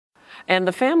And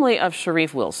the family of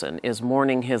Sharif Wilson is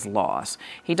mourning his loss.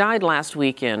 He died last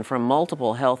weekend from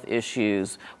multiple health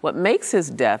issues. What makes his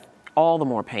death all the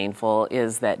more painful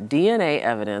is that DNA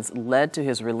evidence led to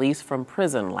his release from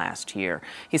prison last year.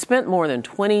 He spent more than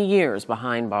 20 years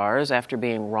behind bars after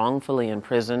being wrongfully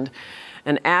imprisoned.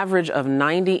 An average of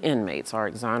 90 inmates are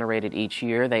exonerated each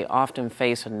year. They often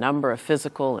face a number of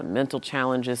physical and mental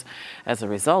challenges as a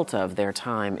result of their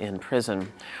time in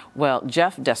prison. Well,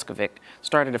 Jeff Deskovic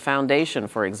started a foundation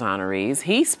for exonerees.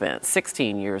 He spent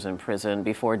 16 years in prison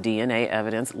before DNA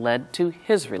evidence led to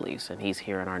his release, and he's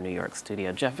here in our New York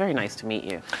studio. Jeff, very nice to meet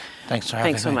you. Thanks for having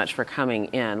me. Thanks so much for coming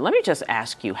in. Let me just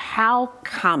ask you, how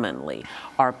commonly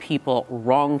are people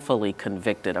wrongfully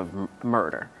convicted of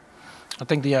murder? I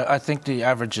think the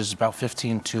average is about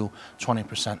 15 to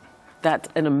 20%. That's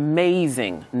an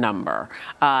amazing number.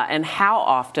 And how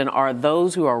often are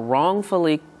those who are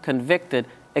wrongfully convicted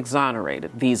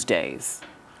exonerated these days?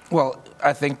 Well,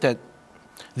 I think that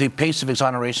the pace of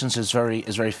exonerations is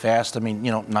very fast. I mean,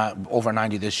 you know, not over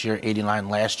 90 this year, 89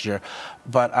 last year.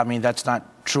 But I mean, that's not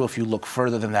true if you look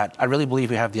further than that. I really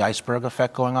believe we have the iceberg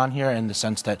effect going on here, in the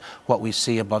sense that what we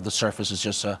see above the surface is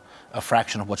just a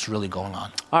fraction of what's really going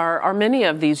on. Are many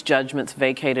of these judgments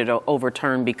vacated or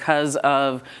overturned because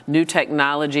of new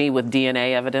technology with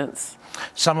DNA evidence?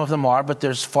 Some of them are, but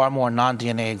there's far more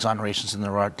non-DNA exonerations than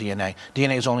there are DNA.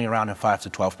 DNA is only around in 5 to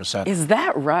 12%. Is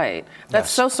that right? That's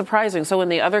Yes. so surprising. So in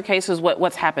the other cases,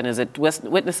 what's happened? Is it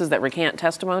witnesses that recant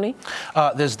testimony?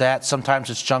 There's that. Sometimes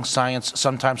it's junk science.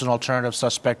 Sometimes an alternative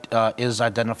suspect is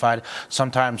identified.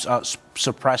 Sometimes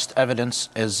suppressed evidence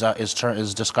is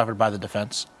discovered by the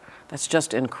defense. That's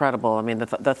just incredible. I mean,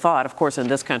 the thought, of course, in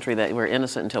this country that we're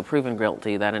innocent until proven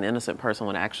guilty, that an innocent person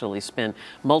would actually spend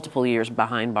multiple years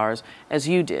behind bars, as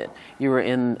you did. You were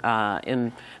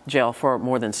in jail for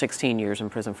more than 16 years, in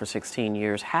prison for 16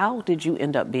 years. How did you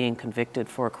end up being convicted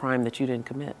for a crime that you didn't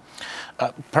commit?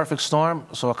 Perfect storm.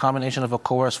 So a combination of a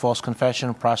coerced false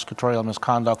confession, prosecutorial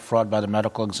misconduct, fraud by the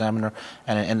medical examiner,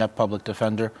 and an inept public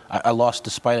defender. I lost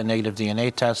despite a negative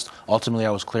DNA test. Ultimately,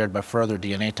 I was cleared by further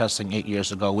DNA testing 8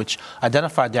 years ago, which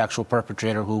identified the actual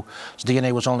perpetrator, whose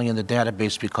DNA was only in the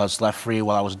database because left free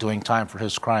while I was doing time for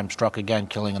his crime, struck again,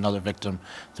 killing another victim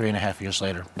 3.5 years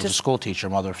later. He was a school teacher,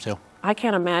 mother of two. I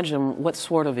can't imagine what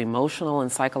sort of emotional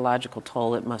and psychological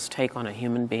toll it must take on a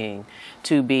human being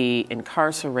to be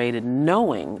incarcerated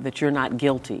knowing that you're not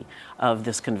guilty of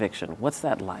this conviction. What's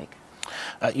that like?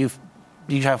 You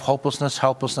have hopelessness,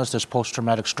 helplessness, there's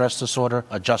post-traumatic stress disorder,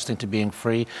 adjusting to being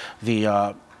free,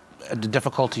 the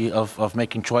difficulty of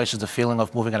making choices, the feeling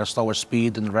of moving at a slower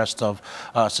speed than the rest of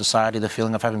society, the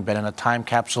feeling of having been in a time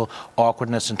capsule,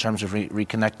 awkwardness in terms of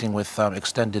reconnecting with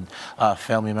extended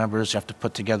family members. You have to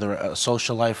put together a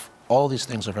social life. All these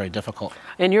things are very difficult.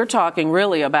 And you're talking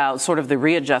really about sort of the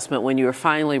readjustment when you're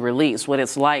finally released, what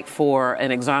it's like for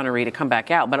an exoneree to come back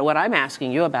out. But what I'm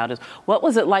asking you about is, what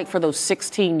was it like for those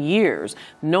 16 years,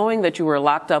 knowing that you were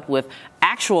locked up with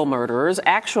actual murderers,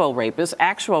 actual rapists,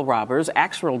 actual robbers,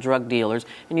 actual drug dealers,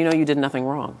 and you know you did nothing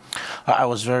wrong? I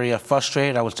was very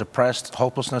frustrated. I was depressed,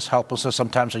 hopelessness, helplessness.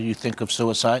 Sometimes you think of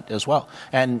suicide as well.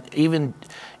 And even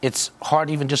it's hard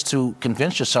even just to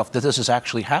convince yourself that this is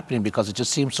actually happening, because it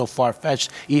just seems so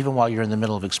far-fetched even while you're in the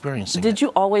middle of experiencing it. Did you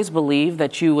always believe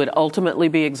that you would ultimately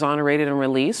be exonerated and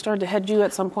released, or had you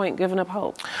at some point given up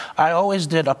hope? I always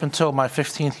did, up until my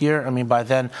 15th year. I mean, by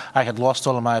then I had lost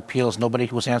all of my appeals. Nobody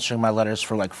was answering my letters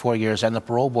for like 4 years, and the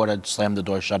parole board had slammed the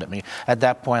door shut at me. At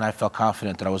that point, I felt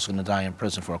confident that I was going to die in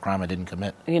prison for a crime I didn't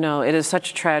commit. You know, it is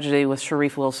such a tragedy with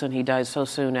Sharif Wilson. He died so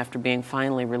soon after being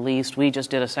finally released. We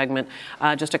just did a segment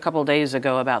just a couple of days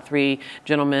ago about 3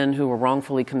 gentlemen who were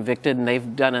wrongfully convicted, and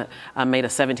they've done made a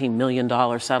 $17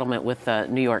 million settlement with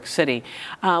New York City.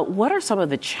 What are some of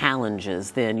the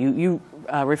challenges then? You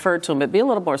referred to them, but be a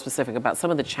little more specific about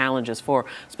some of the challenges for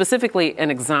specifically an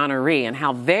exoneree and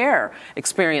how their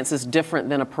experience is different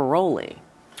than a parolee.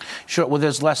 Sure. Well,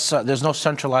 there's less. There's no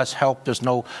centralized help. There's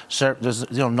no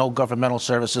no governmental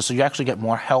services. So you actually get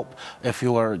more help if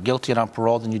you are guilty and on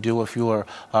parole than you do if you are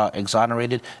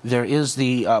exonerated. There is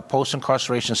the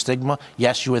post-incarceration stigma.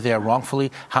 Yes, you were there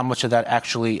wrongfully. How much of that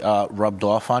actually rubbed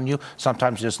off on you?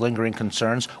 Sometimes there's lingering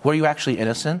concerns. Were you actually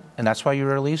innocent, and that's why you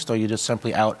were released, or you just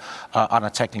simply out on a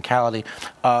technicality?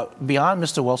 Beyond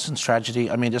Mr. Wilson's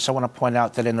tragedy, I mean, just I want to point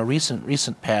out that in the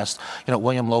recent past,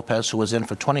 William Lopez, who was in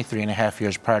for 23.5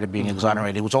 years prior to being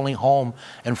exonerated. He was only home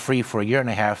and free for 1.5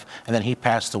 years, and then he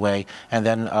passed away. And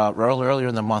then earlier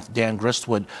in the month, Dan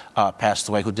Gristwood passed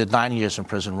away, who did 9 years in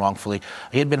prison wrongfully.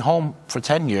 He had been home for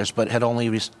 10 years, but had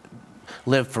only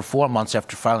live for 4 months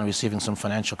after finally receiving some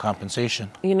financial compensation.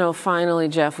 You know, finally,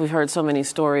 Jeff, we've heard so many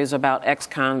stories about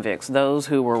ex-convicts, those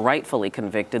who were rightfully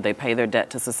convicted. They pay their debt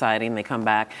to society and they come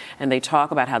back and they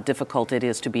talk about how difficult it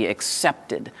is to be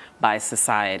accepted by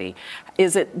society.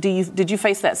 Did you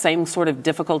face that same sort of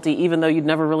difficulty even though you'd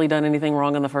never really done anything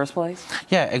wrong in the first place?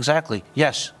 Yeah, exactly.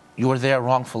 Yes. You were there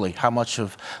wrongfully. How much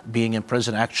of being in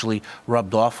prison actually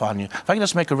rubbed off on you? If I can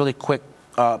just make a really quick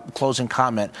closing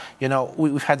comment. You know,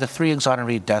 we've had the 3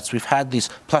 exoneree deaths. We've had these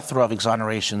plethora of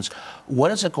exonerations.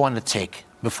 What is it going to take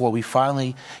before we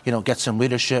finally, get some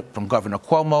leadership from Governor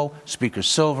Cuomo, Speaker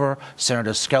Silver,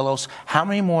 Senator Skelos? How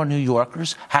many more New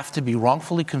Yorkers have to be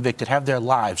wrongfully convicted, have their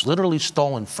lives literally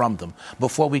stolen from them,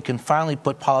 before we can finally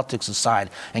put politics aside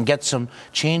and get some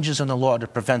changes in the law to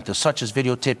prevent this, such as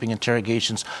videotaping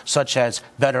interrogations, such as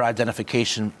better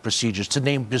identification procedures, to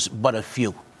name just but a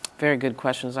few? Very good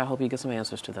questions. I hope you get some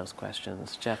answers to those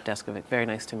questions. Jeff Deskovic, very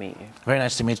nice to meet you. Very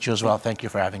nice to meet you as well. Thank you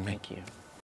for having me. Thank you.